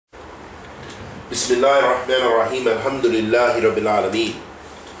بسم الله الرحمن الرحيم الحمد لله رب العالمين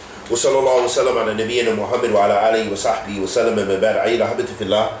وصلى الله وسلم على نبينا محمد وعلى آله وصحبه وسلم أما بعد أحبة في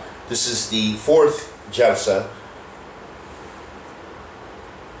الله. This is the fourth jalsa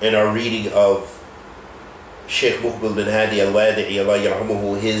in our reading of Sheikh Muqbil Bin Hadi Al-Wadi'i Allah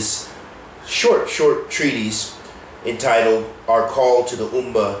yarhamuhu, his short treatise entitled Our Call to the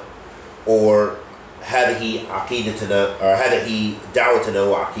Ummah, or Hadeeth Aqeedatana, or Hadeeth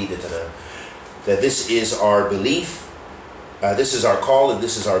Da'watana wa Aqeedatana. That this is our belief, this is our call, and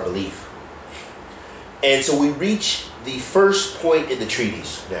this is our belief. And so we reach the first point in the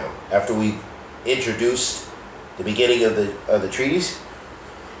treatise now, after we've introduced the beginning of the treatise,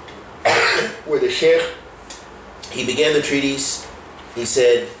 where the Sheikh, he began the treatise, he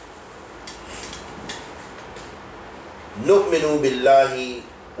said, نؤمن بالله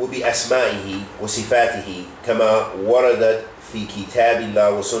وبأسمائه وصفاته كما وردت في كتاب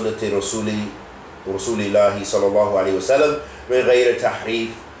الله وسنة رسول الله صلى الله عليه وسلم من غير تحريف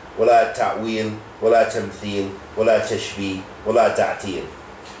ولا تأويل ولا تمثيل ولا تشبيه ولا تعطيل.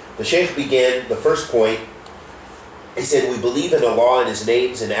 The Shaykh began the first point. He said, we believe in Allah and His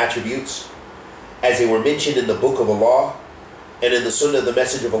names and attributes as they were mentioned in the book of Allah and in the sunnah of the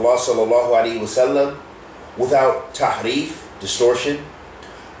message of Allah sallallahu alaihi wasallam, without tahrif, distortion,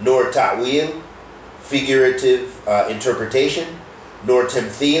 nor ta'wil, figurative interpretation, nor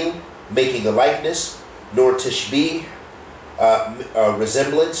tamthil, making a likeness, nor tashbih,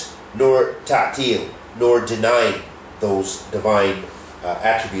 resemblance, nor ta'til, nor denying those divine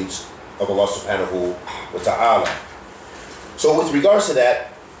attributes of Allah subhanahu wa ta'ala. So with regards to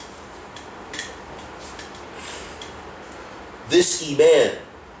that, this iman,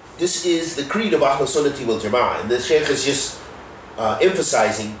 this is the creed of Ahl Sunnah wal Jama'ah, and the Shaykh is just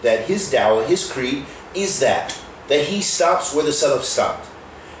emphasizing that his da'wah, his creed, is that he stops where the Salaf stopped.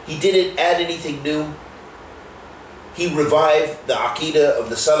 He didn't add anything new. He revived the Aqeedah of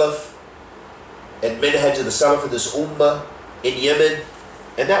the Salaf and manhaj of the Salaf of this ummah in Yemen,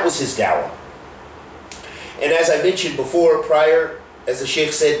 and that was his da'wah. And as I mentioned before, prior, as the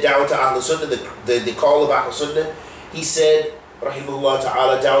Shaykh said, da'wah to Ahl Sunnah, the call of Ahl Sunnah, he said, rahimahullah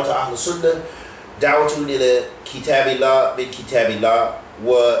ta'ala, da'wah to Ahl Sunnah, da'watun ila kitabillah min kitabillah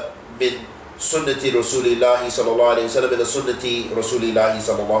wa min sunnati rasulillahi sallallahu alayhi wa sallam ila sunnati rasulillahi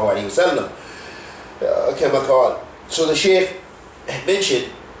sallallahu alayhi wa sallam. Kama qala. So the Shaykh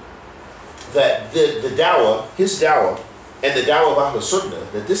mentioned that the da'wah, his da'wah, and the da'wah of Ahl Sunnah,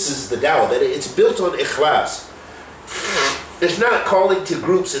 that this is the da'wah, that it's built on ikhlas. It's not calling to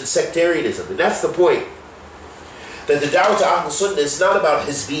groups and sectarianism, and that's the point. That the da'wah to Ahl Sunnah is not about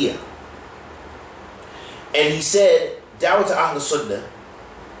hizbiyah. And he said, da'wah to Ahl Sunnah,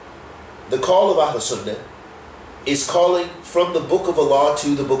 the call of Ahl Sunnah, is calling from the book of Allah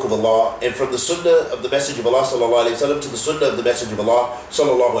to the book of Allah, and from the sunnah of the message of Allah sallallahu alayhi wa sallam to the sunnah of the message of Allah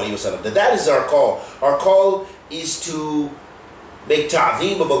sallallahu alayhi wa sallam. That is our call. Our call is to make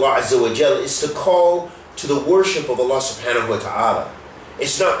ta'zeem of Allah azza wa jal, is to call to the worship of Allah subhanahu wa ta'ala.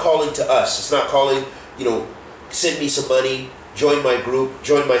 It's not calling to us. It's not calling, send me some money, join my group,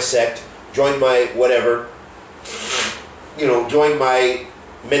 join my sect, join my whatever, join my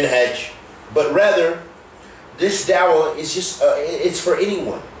minhaj. But rather, this da'wah is just, it's for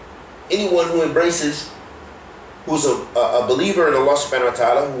anyone. Anyone who embraces, who's a believer in Allah subhanahu wa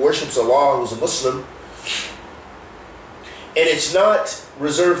ta'ala, who worships Allah, who's a Muslim. And it's not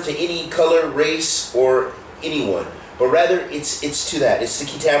reserved to any color, race, or anyone. But rather, it's to that. It's the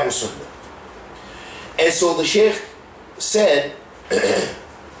Kitab wa Sunnah. And so the Shaykh said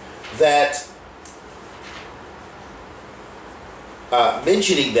that,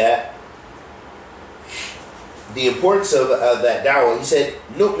 mentioning that, the importance of that da'wah, he said,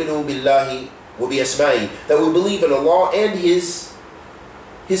 نُؤْمِنُ بِاللَّهِ وَبِأَسْمَائِهِ, that we believe in Allah and His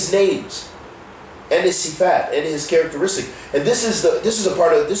names, and His sifat, and His characteristic. And this is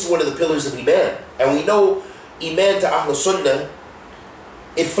one of the pillars of Iman. And we know Iman to Ahl Sunnah,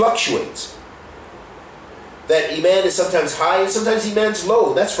 it fluctuates. That Iman is sometimes high and sometimes Iman's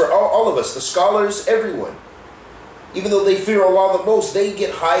low. That's for all of us, the scholars, everyone. Even though they fear Allah the most, they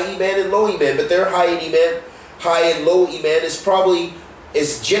get high Iman and low Iman, but their high in Iman, high and low Iman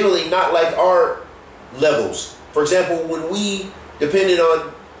is generally not like our levels. For example, when we, depending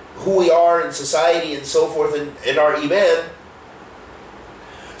on who we are in society and so forth, and our Iman,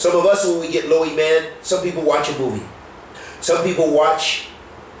 some of us, when we get low Iman, some people watch a movie. Some people watch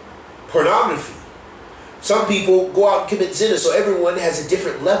pornography. Some people go out and commit zina, so everyone has a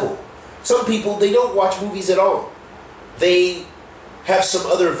different level. Some people, they don't watch movies at all. They have some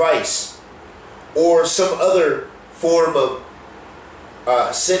other vice or some other form of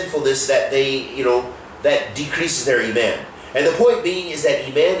sinfulness that that decreases their iman. And the point being is that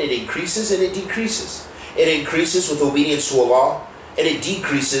iman, it increases and it decreases. It increases with obedience to Allah, and it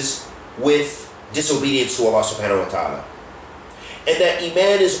decreases with disobedience to Allah subhanahu wa ta'ala. And that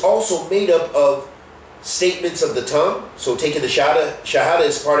iman is also made up of statements of the tongue. So taking the shahada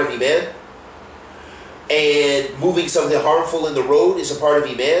is part of iman. And moving something harmful in the road is a part of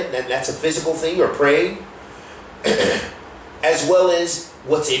iman. That's a physical thing, or praying. As well as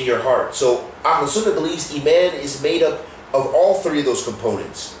what's in your heart. So Ahl Sunnah believes iman is made up of all three of those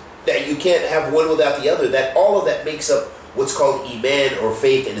components. That you can't have one without the other. That all of that makes up what's called iman, or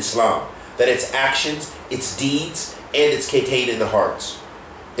faith in Islam. That it's actions, it's deeds, and it's contained in the hearts.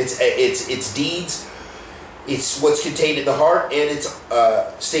 It's deeds, it's what's contained in the heart, and it's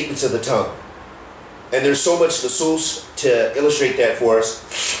statements of the tongue. And there's so much nusus to illustrate that for us.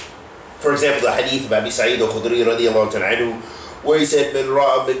 For example, the hadith of Abi Sa'id al-Khudri radiyallahu ta'ala anhu, where he said, "من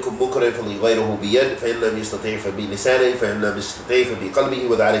رأى منكم منكرا فليغيره بيده فإن لم يستطع فبلسانه فإن لم يستطع فبقلبه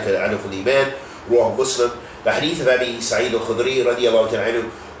وذلك أضعف الإيمان." رواه Muslim. The hadith of Abi Sa'id al-Khudri radiyallahu ta'ala anhu,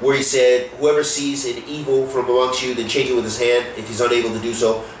 where he said, whoever sees an evil from amongst you, then change it with his hand. If he's unable to do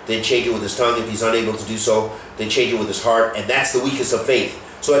so, then change it with his tongue. If he's unable to do so, then change it with his heart. And that's the weakest of faith.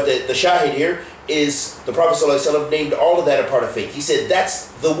 So at the shahid here is the Prophet ﷺ named all of that a part of faith. He said that's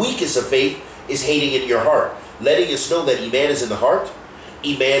the weakest of faith, is hating in your heart. Letting us know that iman is in the heart.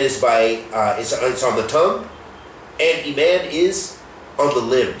 Iman is it's on the tongue. And iman is on the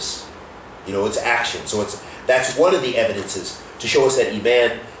limbs. It's action. So that's one of the evidences to show us that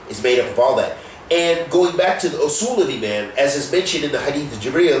iman is made up of all that. And going back to the usul of iman, as is mentioned in the hadith of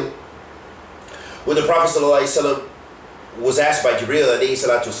Jibreel, when the Prophet ﷺ was asked by Jibreel alayhi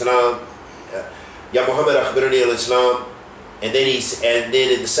salatu wasalam, Ya Muhammad akhbirni al-Islam, and then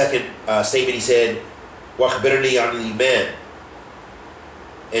in the second statement he said, Wa akhbirni al-Iman,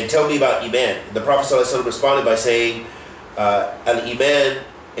 and tell me about iman. And the Prophet ﷺ responded by saying, al-Iman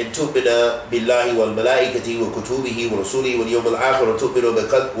أن تؤمن بالله والملائكة وكتبه ورسوله واليوم الآخر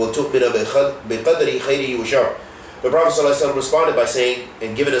وتؤمن بقدر خيره وشره. The Prophet ﷺ responded by saying,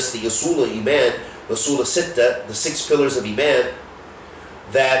 and giving us the usul of iman, the usul sitta, the 6 pillars of iman,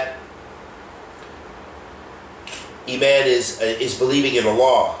 that iman is believing in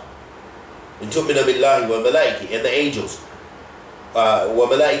Allah, and تؤمن بالله والملائكة, and the angels,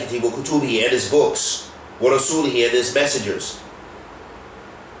 وملائكته وكتبه, and his books, ورسوله, and his messengers,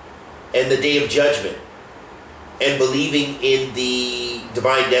 and the day of judgment, and believing in the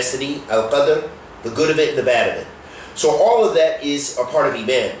divine destiny, al-qadr, the good of it and the bad of it. So all of that is a part of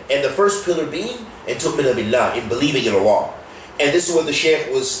iman. And the first pillar being, and tu'minu billah, in believing in Allah. And this is what the Shaykh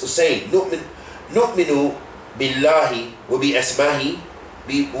was saying. Nu'minu billahi wa bi asma'ihi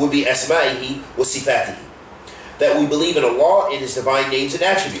wa sifatihi. That we believe in Allah and His divine names and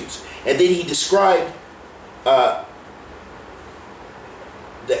attributes. And then he described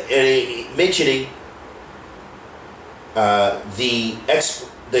mentioning the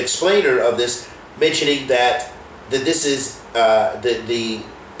explainer of this, mentioning that this is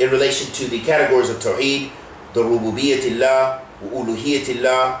in relation to the categories of Tawheed, the Rububiyatillah, wa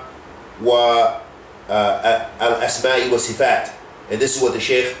Uluhiyatillah, wa al-Asma'i wa Sifat. And this is what the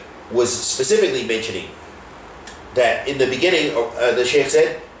Shaykh was specifically mentioning. That in the beginning, the Shaykh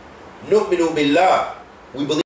said, Nu'minu billah, we believe